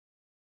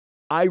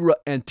Ira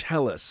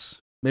Antelis.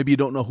 Maybe you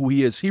don't know who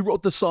he is. He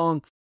wrote the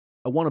song,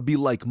 I Want to Be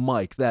Like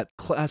Mike, that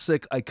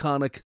classic,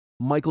 iconic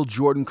Michael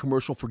Jordan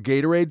commercial for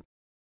Gatorade.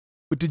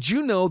 But did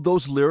you know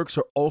those lyrics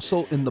are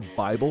also in the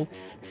Bible,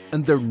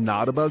 and they're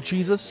not about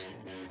Jesus?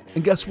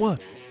 And guess what?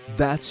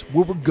 That's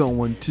where we're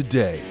going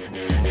today.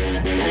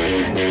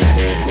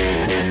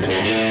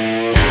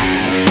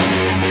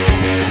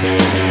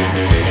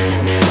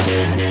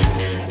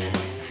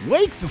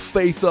 Wake the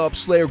faith up,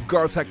 Slayer,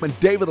 Garth Heckman,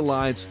 David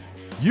Alliance.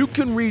 You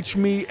can reach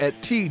me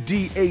at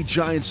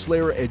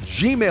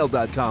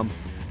tdagiantslayer@gmail.com.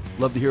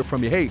 Love to hear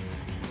from you. Hey,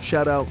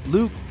 shout out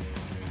Luke,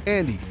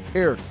 Andy,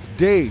 Eric,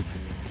 Dave,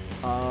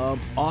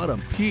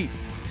 Autumn, Pete,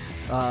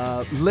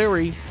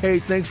 Larry. Hey,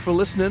 thanks for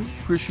listening.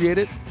 Appreciate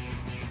it.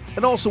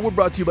 And also, we're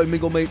brought to you by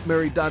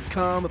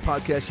MingleMateMarry.com, a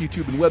podcast,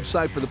 YouTube, and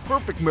website for the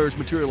perfect marriage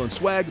material and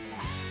swag.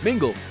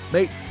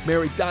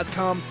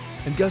 MingleMateMarry.com.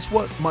 And guess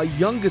what? My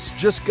youngest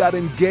just got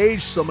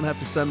engaged, so I'm going to have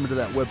to send him to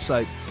that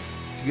website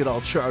to get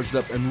all charged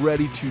up and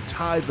ready to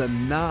tie the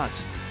knot.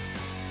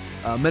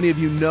 Many of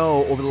you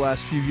know over the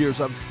last few years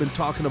I've been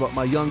talking about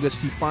my youngest.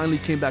 He finally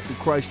came back to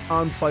Christ,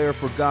 on fire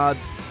for God.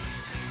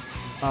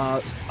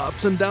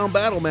 Ups and down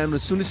battle, man.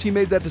 As soon as he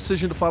made that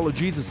decision to follow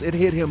Jesus, it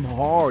hit him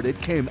hard. It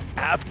came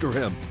after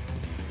him.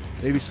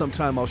 Maybe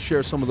sometime I'll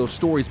share some of those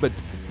stories, but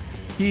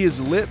he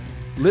is lit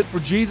for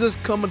Jesus,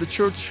 coming to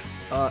church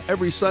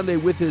every Sunday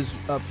with his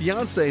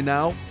fiance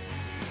now,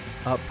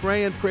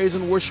 praying,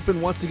 praising, worshiping,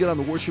 wants to get on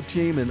the worship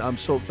team, and I'm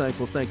so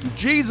thankful. Thank you,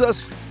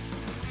 Jesus.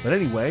 But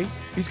anyway,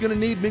 he's going to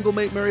need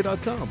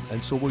MingleMateMarry.com,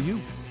 and so will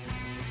you.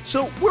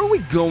 So where are we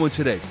going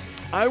today?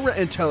 Ira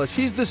Antelis,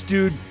 he's this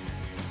dude.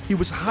 He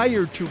was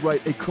hired to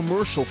write a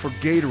commercial for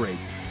Gatorade.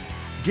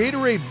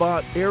 Gatorade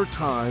bought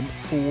airtime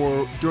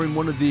during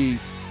one of the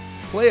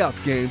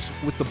playoff games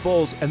with the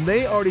Bulls, and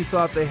they already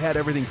thought they had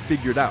everything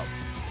figured out.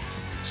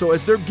 So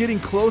as they're getting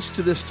close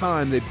to this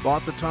time, they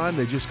bought the time,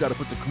 they just got to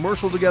put the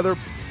commercial together,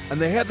 and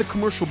they had the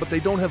commercial, but they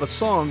don't have a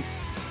song.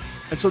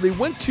 And so they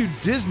went to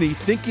Disney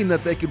thinking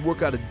that they could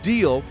work out a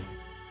deal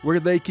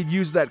where they could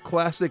use that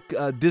classic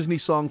Disney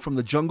song from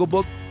the Jungle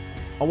Book,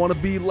 I Want to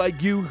Be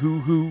Like You,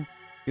 hoo-hoo.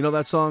 You know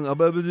that song? I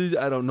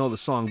don't know the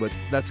song, but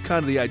that's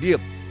kind of the idea.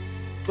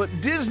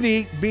 But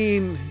Disney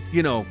being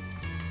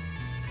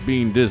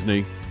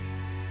Disney,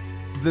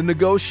 the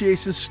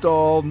negotiations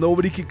stalled,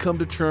 nobody could come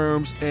to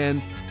terms,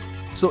 and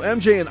so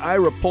MJ and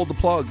Ira pulled the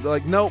plug. They're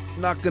like, nope,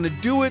 not going to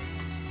do it.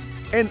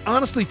 And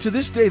honestly, to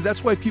this day,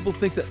 that's why people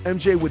think that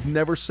MJ would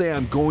never say,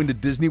 I'm going to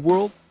Disney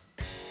World.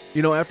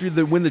 You know, after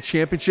they win the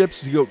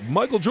championships, you go,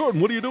 Michael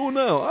Jordan, what are you doing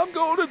now? I'm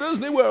going to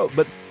Disney World.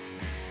 But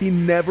he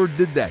never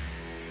did that.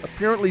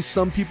 Apparently,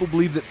 some people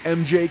believe that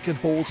MJ can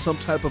hold some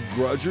type of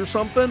grudge or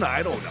something.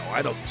 I don't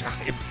know.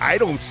 I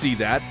don't see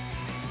that.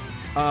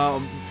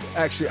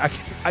 Actually,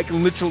 I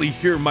can literally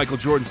hear Michael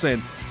Jordan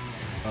saying,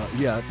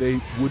 yeah,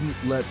 they wouldn't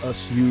let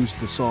us use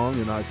the song,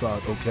 and I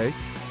thought, okay,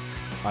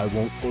 I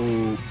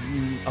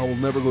will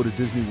never go to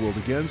Disney World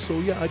again. So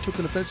yeah, I took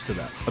an offense to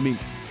that. I mean,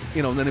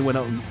 and then he went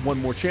out and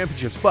won more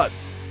championships. But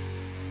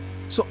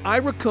so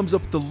Ira comes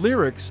up with the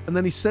lyrics, and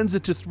then he sends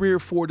it to 3 or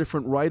 4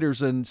 different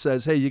writers and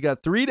says, hey, you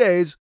got 3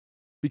 days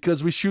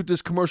because we shoot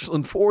this commercial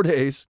in 4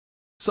 days,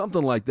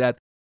 something like that.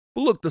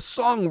 But look, the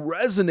song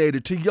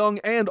resonated to young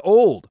and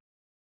old.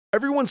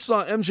 Everyone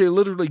saw MJ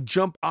literally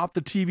jump off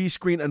the TV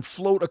screen and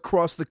float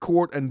across the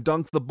court and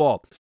dunk the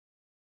ball.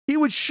 He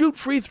would shoot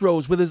free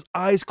throws with his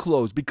eyes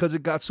closed because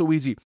it got so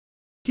easy.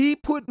 He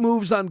put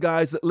moves on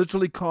guys that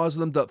literally caused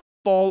them to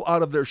fall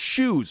out of their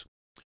shoes.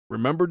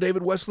 Remember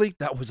David Wesley?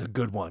 That was a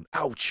good one.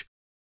 Ouch.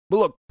 But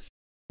look,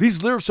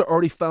 these lyrics are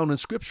already found in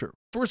Scripture.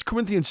 1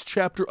 Corinthians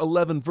chapter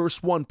 11,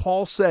 verse 1,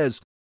 Paul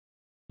says,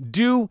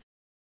 do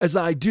as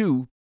I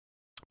do,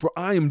 for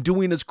I am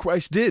doing as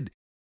Christ did.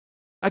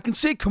 I can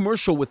see a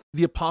commercial with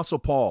the Apostle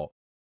Paul.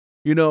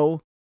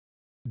 Do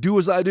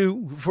as I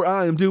do, for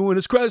I am doing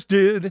as Christ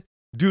did.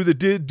 Do the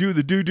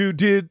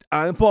did.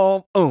 I am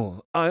Paul,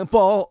 I am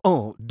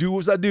Paul, do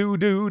as I do,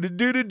 do.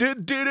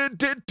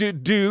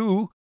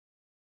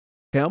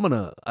 Hey, I think I'm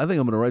gonna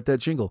write that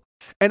jingle.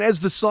 And as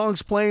the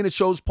song's playing, it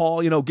shows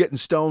Paul, getting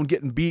stoned,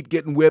 getting beat,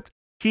 getting whipped,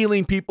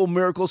 healing people,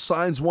 miracles,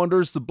 signs,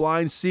 wonders, the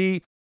blind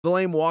see, the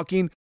lame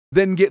walking,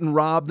 then getting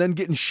robbed, then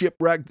getting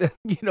shipwrecked. Then,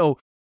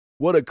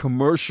 what a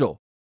commercial.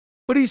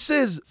 But he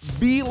says,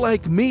 be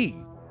like me.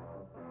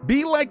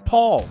 Be like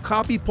Paul.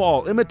 Copy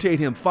Paul. Imitate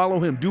him. Follow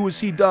him. Do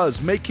as he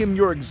does. Make him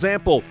your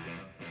example.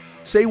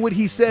 Say what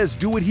he says.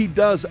 Do what he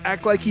does.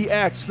 Act like he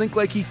acts. Think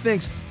like he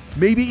thinks.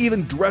 Maybe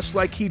even dress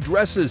like he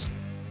dresses.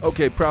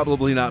 Okay,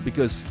 probably not,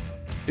 because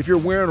if you're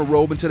wearing a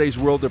robe in today's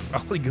world, they're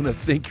probably going to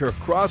think you're a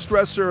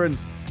cross-dresser. And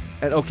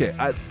okay,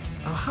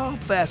 how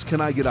fast can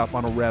I get off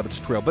on a rabbit's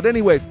trail? But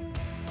anyway,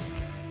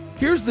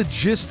 here's the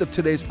gist of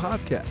today's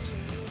podcast.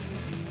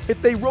 If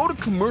they wrote a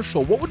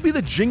commercial, what would be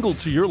the jingle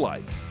to your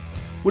life?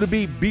 Would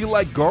it be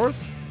like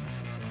Garth?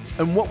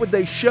 And what would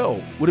they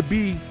show? Would it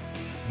be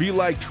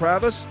like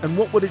Travis? And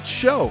what would it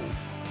show?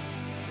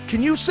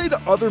 Can you say to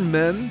other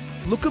men,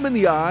 look them in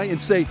the eye and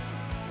say,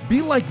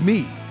 be like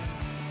me?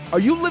 Are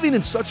you living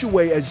in such a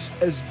way as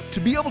to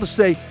be able to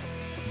say,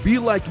 be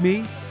like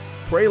me,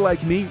 pray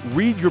like me,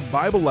 read your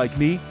Bible like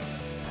me,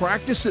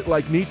 practice it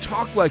like me,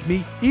 talk like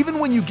me, even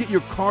when you get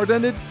your car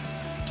dented,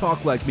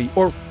 talk like me,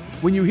 or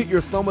when you hit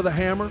your thumb with a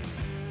hammer,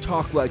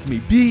 talk like me,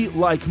 be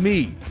like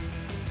me.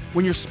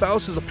 When your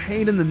spouse is a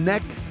pain in the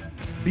neck,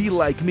 be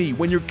like me.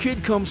 When your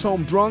kid comes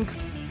home drunk,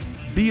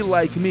 be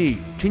like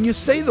me. Can you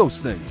say those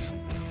things?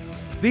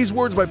 These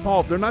words by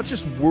Paul, they're not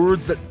just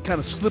words that kind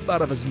of slip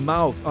out of his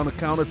mouth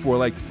unaccounted for,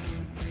 like,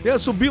 yeah,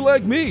 so be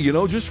like me,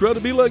 just try to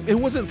be like. It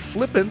wasn't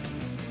flippant.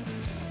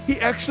 He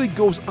actually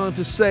goes on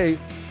to say,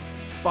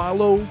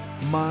 follow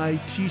my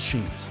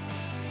teachings.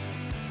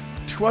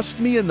 Trust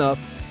me enough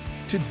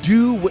to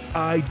do what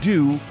I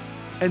do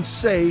and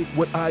say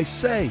what I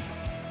say.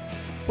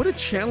 What a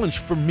challenge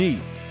for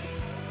me.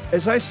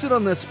 As I sit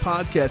on this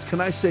podcast, can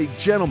I say,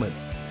 gentlemen,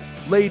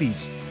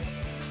 ladies,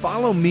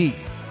 follow me.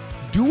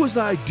 Do as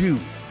I do.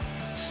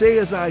 Say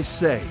as I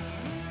say.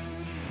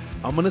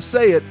 I'm going to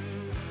say it.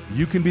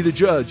 You can be the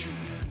judge.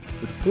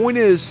 But the point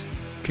is,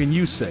 can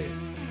you say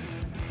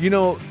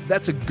it?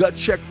 That's a gut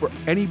check for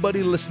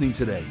anybody listening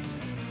today.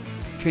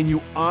 Can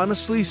you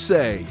honestly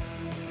say,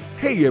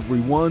 hey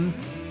everyone,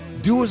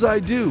 do as I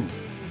do?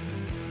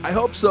 I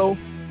hope so.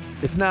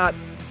 If not,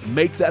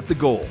 make that the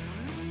goal.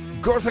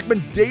 Garth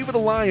Heckman, David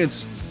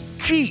Alliance,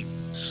 keep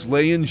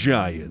slaying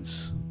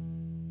giants.